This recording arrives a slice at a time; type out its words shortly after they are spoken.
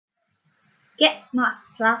Get Smart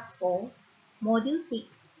Class 4, Module 6,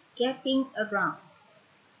 Getting Around,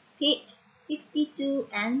 page 62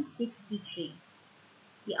 and 63.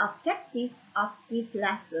 The objectives of these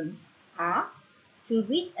lessons are to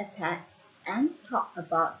read a text and talk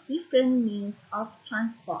about different means of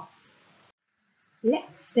transport.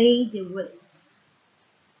 Let's say the words.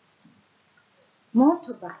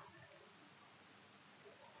 Motorbike,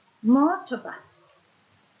 motorbike.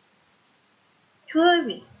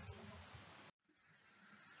 Tourist.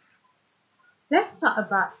 Let's talk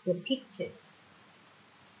about the pictures.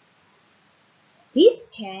 This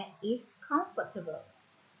chair is comfortable.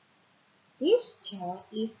 This chair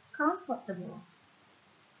is comfortable.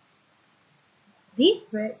 This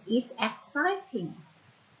bird is exciting.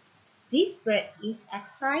 This bird is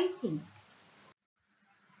exciting.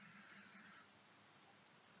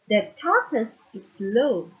 The tortoise is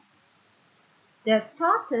slow. The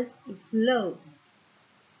tortoise is slow.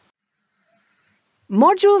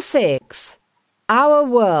 Module 6. Our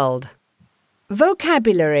World.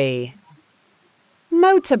 Vocabulary.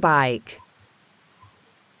 Motorbike.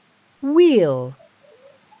 Wheel.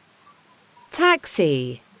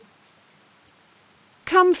 Taxi.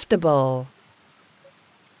 Comfortable.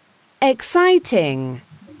 Exciting.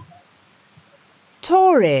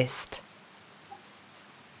 Tourist.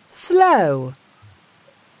 Slow.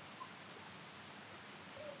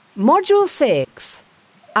 Module 6.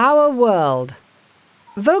 Our World.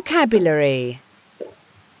 Vocabulary.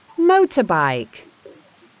 Motorbike.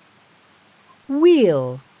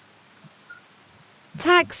 Wheel.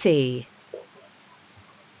 Taxi.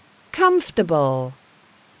 Comfortable.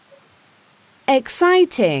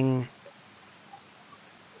 Exciting.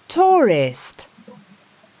 Tourist.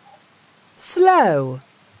 Slow.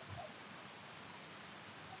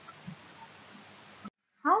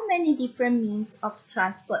 How many different means of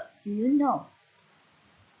transport do you know?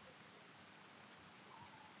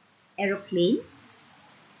 Aeroplane,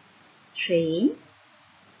 train,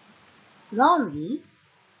 lorry,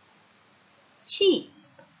 ship,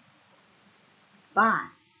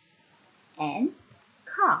 bus, and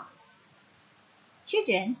car.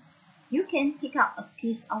 Children, you can pick up a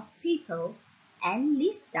piece of paper and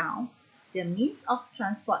list down the means of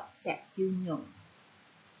transport that you know.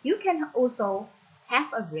 You can also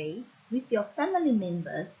have a race with your family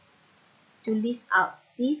members to list out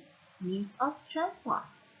these means of transport.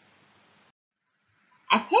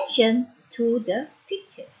 Attention to the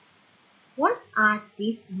pictures. What are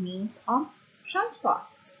these means of transport?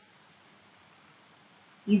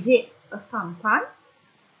 Is it a sampan,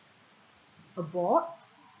 a boat,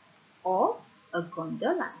 or a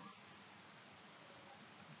gondola?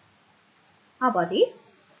 How about this?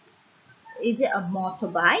 Is it a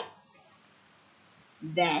motorbike,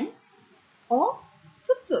 van, or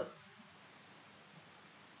tuk-tuk?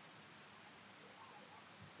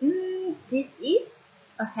 This is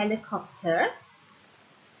a helicopter,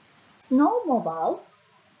 snowmobile,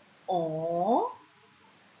 or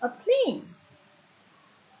a plane.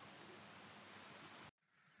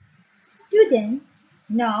 Students,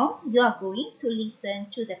 now you are going to listen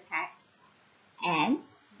to the text and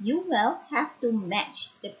you will have to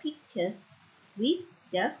match the pictures with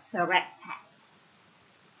the correct text.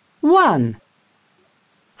 1.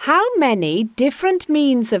 How many different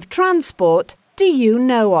means of transport do you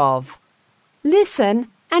know of?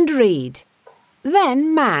 Listen and read.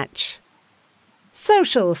 Then match.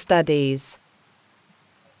 Social studies.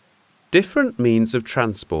 Different means of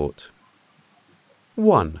transport.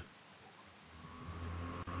 1.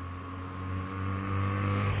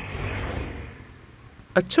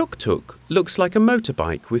 A tuk-tuk looks like a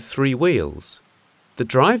motorbike with 3 wheels. The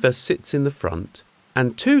driver sits in the front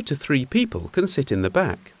and 2 to 3 people can sit in the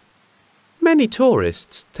back. Many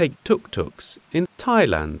tourists take tuk-tuks in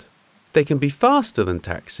Thailand. They can be faster than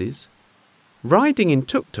taxis. Riding in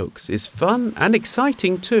tuk-tuks is fun and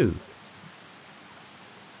exciting too.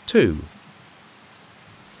 2.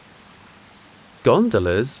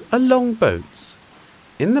 Gondolas are long boats.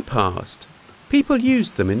 In the past, people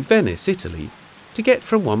used them in Venice, Italy, to get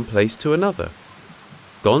from one place to another.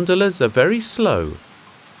 Gondolas are very slow.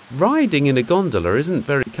 Riding in a gondola isn't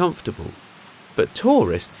very comfortable, but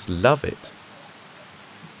tourists love it.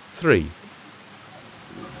 3.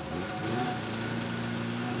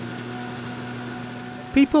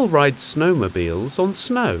 People ride snowmobiles on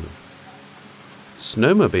snow.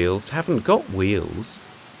 Snowmobiles haven't got wheels.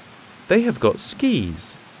 They have got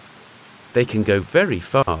skis. They can go very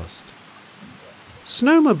fast.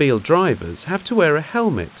 Snowmobile drivers have to wear a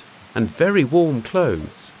helmet and very warm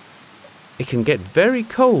clothes. It can get very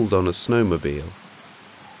cold on a snowmobile.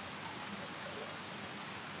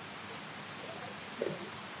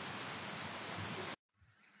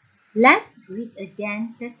 Let's read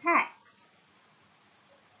again the text.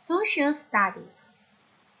 Social studies.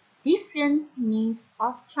 Different means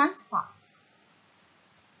of transport.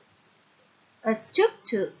 A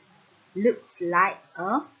tuk-tuk looks like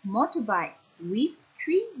a motorbike with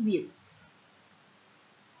 3 wheels.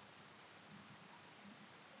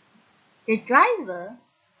 The driver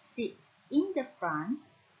sits in the front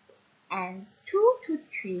and 2 to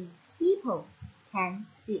 3 people can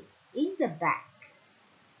sit in the back.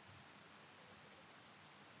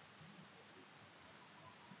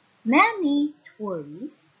 Many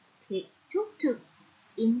tourists take tuk-tuks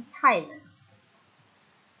in Thailand.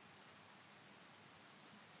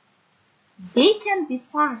 They can be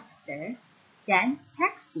faster than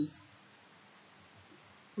taxis.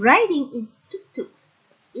 Riding in tuk-tuks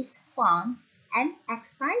is fun and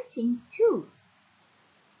exciting too.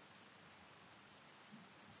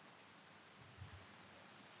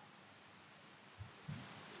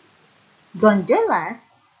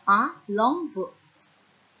 Gondolas are long boats.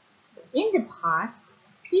 In the past,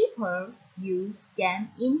 people used them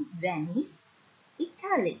in Venice,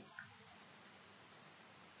 Italy.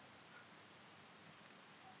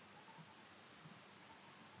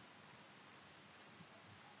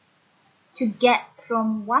 To get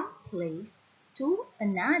from one place to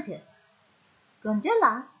another,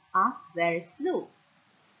 gondolas are very slow.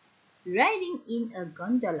 Riding in a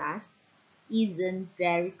gondola isn't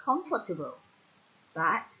very comfortable,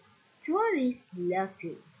 but tourists love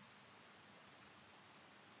it.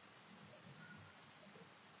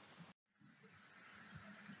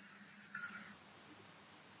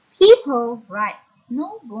 People ride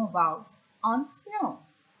snowmobiles on snow.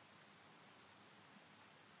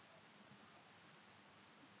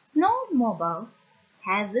 Snowmobiles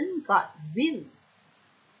haven't got wheels.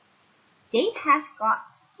 They have got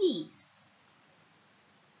skis.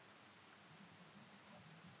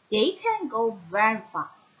 They can go very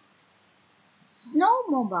fast.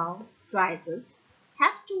 Snowmobile drivers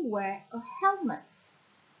have to wear a helmet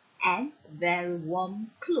and very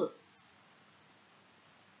warm clothes.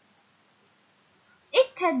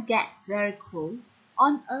 It can get very cold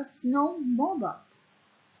on a snowmobile.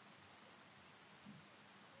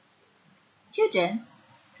 Children,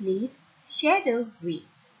 please shadow read.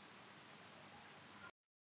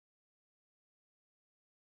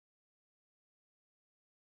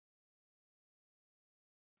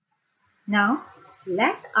 Now,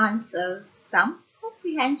 let's answer some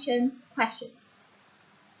comprehension questions.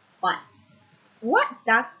 1. What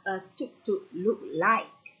does a tuk-tuk look like?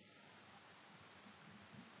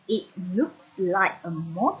 It looks like a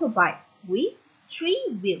motorbike with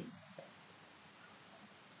 3 wheels.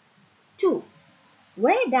 2.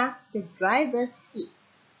 Where does the driver sit?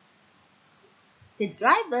 The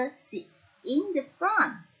driver sits in the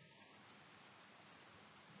front.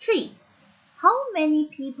 3. How many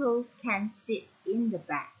people can sit in the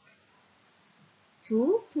back?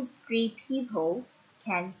 2 to 3 people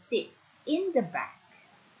can sit in the back.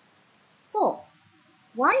 4.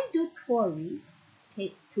 Why do tourists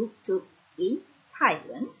take tuk-tuk in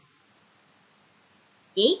Thailand?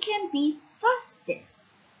 They can be faster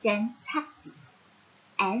than taxis,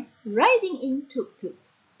 and riding in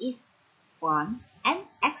tuk-tuks is fun and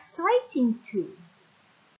exciting too.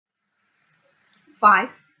 5.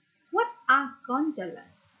 What are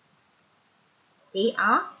gondolas? They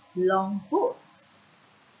are long boats.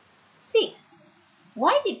 6.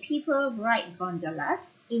 Why did people ride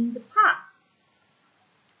gondolas in the past?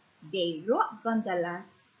 They rode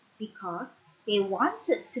gondolas because they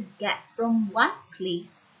wanted to get from one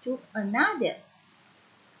place to another.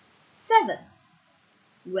 7.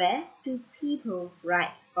 Where do people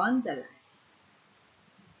ride gondolas?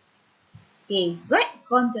 They ride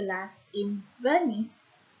gondolas in Venice,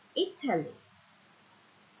 Italy.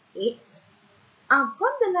 8. Are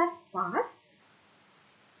gondolas fast?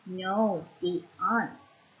 No, they aren't.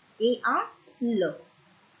 They are slow.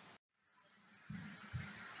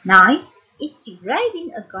 9. Is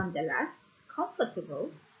riding a gondola comfortable?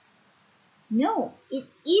 No, it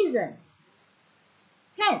isn't.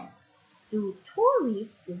 10. Do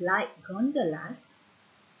tourists like gondolas?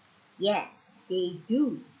 Yes, they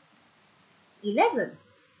do. 11.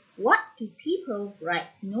 What do people ride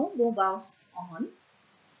snowmobiles on?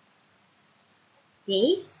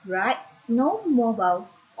 They ride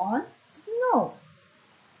snowmobiles on snow.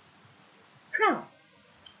 12.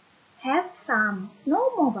 Have some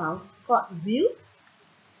snowmobiles got wheels?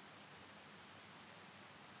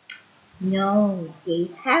 No, they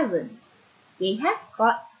haven't. They have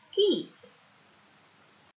got skis.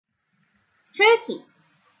 13.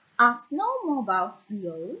 Are snowmobiles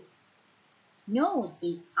slow? No,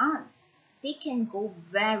 they aren't. they can go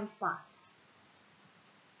very fast.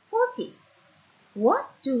 40. What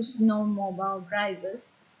do snowmobile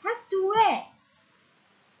drivers have to wear?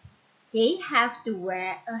 They have to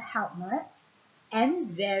wear a helmet and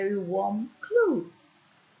very warm clothes.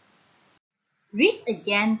 Read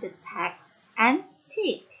again the text and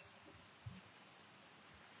tick.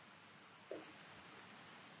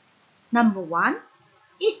 Number 1.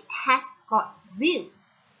 It has got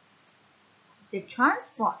wheels. The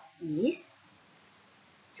transport is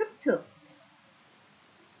tuk-tuk.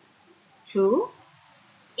 2.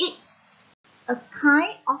 It's a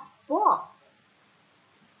kind of boat.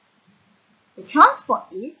 The transport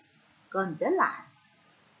is gondolas.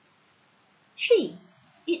 3.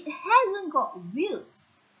 It hasn't got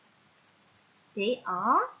wheels. They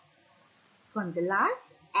are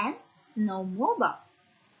gondolas and snowmobile.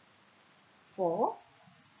 4.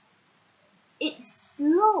 It's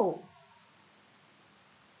slow.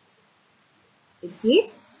 It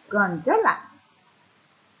is gondolas.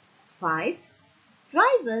 5.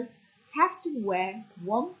 Drivers have to wear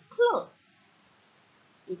warm clothes.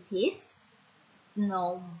 It is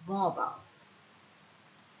snowmobile.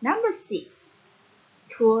 Number 6.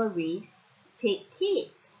 Tourists take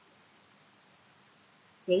it.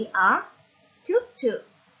 They are tuk-tuk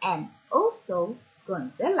and also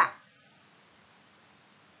gondolas.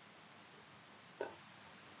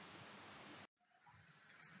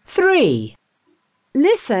 Three.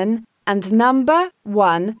 Listen and number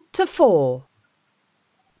 1 to 4.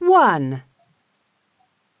 1.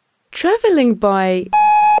 Travelling by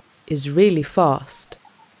is really fast.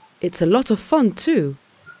 It's a lot of fun too.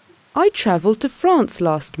 I travelled to France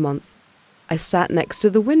last month. I sat next to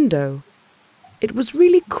the window. It was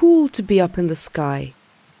really cool to be up in the sky.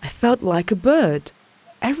 I felt like a bird.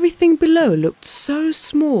 Everything below looked so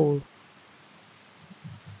small.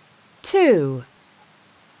 2.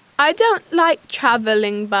 I don't like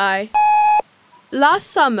travelling by.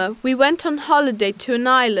 Last summer we went on holiday to an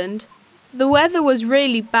island. The weather was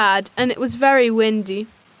really bad and it was very windy.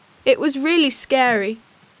 It was really scary.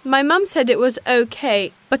 My mum said it was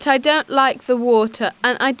okay, but I don't like the water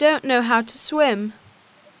and I don't know how to swim.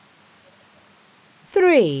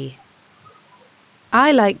 3.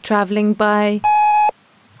 I like travelling by.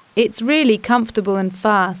 It's really comfortable and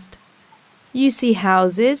fast. You see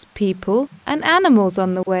houses, people, and animals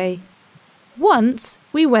on the way. Once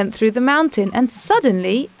we went through the mountain and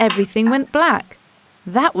suddenly everything went black.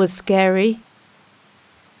 That was scary.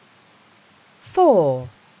 4.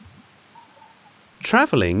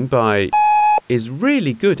 Travelling by is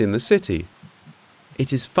really good in the city.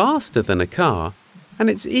 It is faster than a car and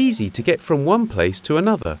it's easy to get from one place to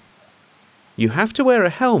another. You have to wear a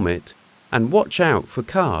helmet and watch out for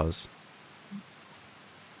cars.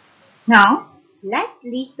 Now, let's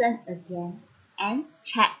listen again and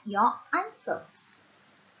check your answers.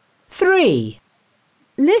 3.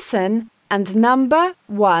 Listen and number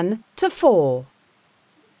 1 to 4.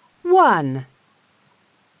 1.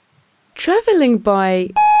 Travelling by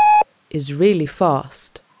is really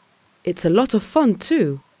fast. It's a lot of fun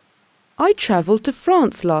too. I travelled to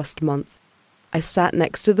France last month. I sat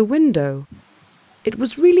next to the window. It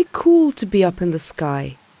was really cool to be up in the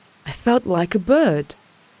sky. I felt like a bird.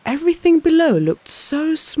 Everything below looked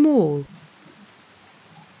so small.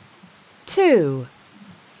 2.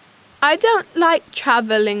 I don't like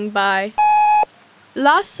travelling by.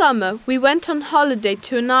 Last summer we went on holiday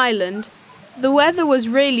to an island. The weather was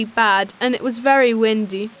really bad and it was very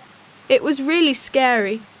windy. It was really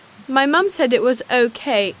scary. My mum said it was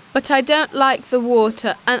okay, but I don't like the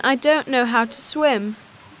water and I don't know how to swim.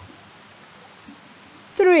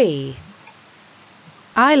 3.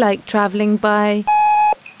 I like travelling by.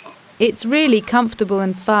 It's really comfortable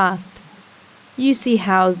and fast. You see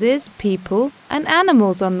houses, people, and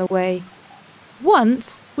animals on the way.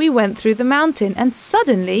 Once we went through the mountain and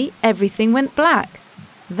suddenly everything went black.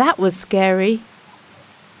 That was scary.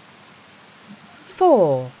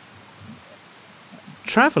 4.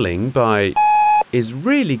 Travelling by is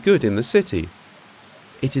really good in the city.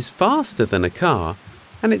 It is faster than a car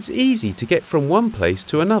and it's easy to get from one place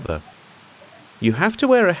to another. You have to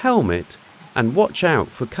wear a helmet and watch out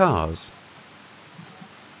for cars.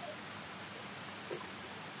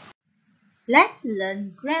 Let's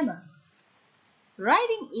learn grammar.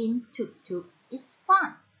 Riding in tuk-tuk is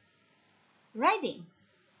fun. Riding.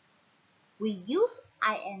 We use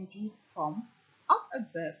ing form of a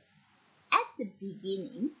verb at the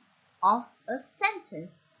beginning of a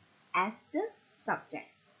sentence as the subject.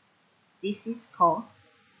 This is called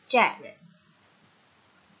gerund.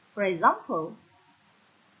 For example,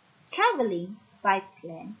 traveling by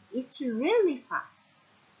plane is really fast.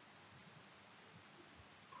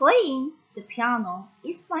 Playing the piano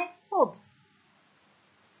is my hobby.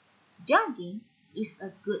 Jogging is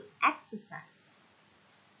a good exercise.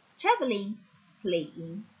 Traveling,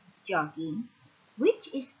 playing, jogging,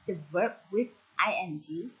 which is the verb with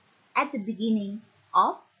ing at the beginning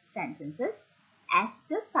of sentences as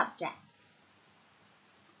the subjects.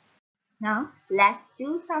 Now let's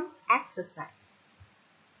do some exercise.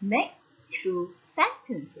 Make true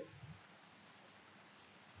sentences.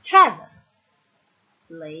 Travel,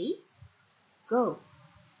 play, go,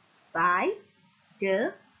 by,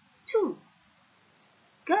 the, to,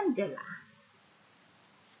 gondola,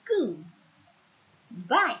 school,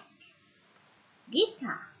 bike,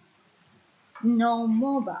 guitar,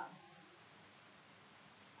 snowmobile.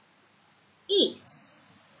 Is,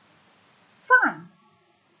 fun,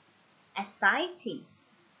 exciting,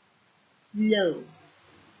 slow,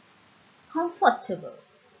 comfortable.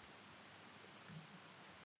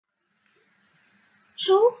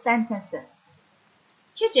 True sentences.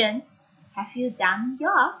 Children, have you done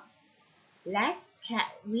yours? Let's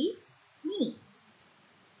check with me.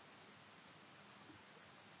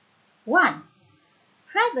 1.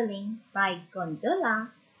 Traveling by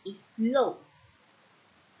gondola is slow.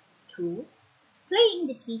 2. Playing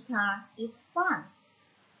the guitar is fun.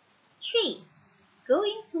 3.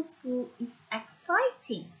 Going to school is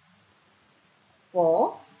exciting.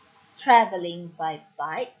 4. Traveling by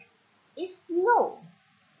bike is slow.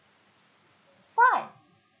 5.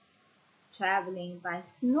 Traveling by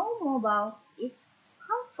snowmobile is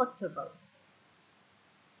comfortable.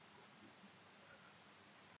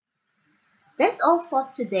 That's all for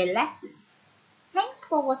today's lessons. Thanks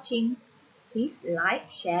for watching. Please like,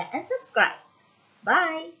 share and subscribe.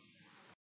 Bye.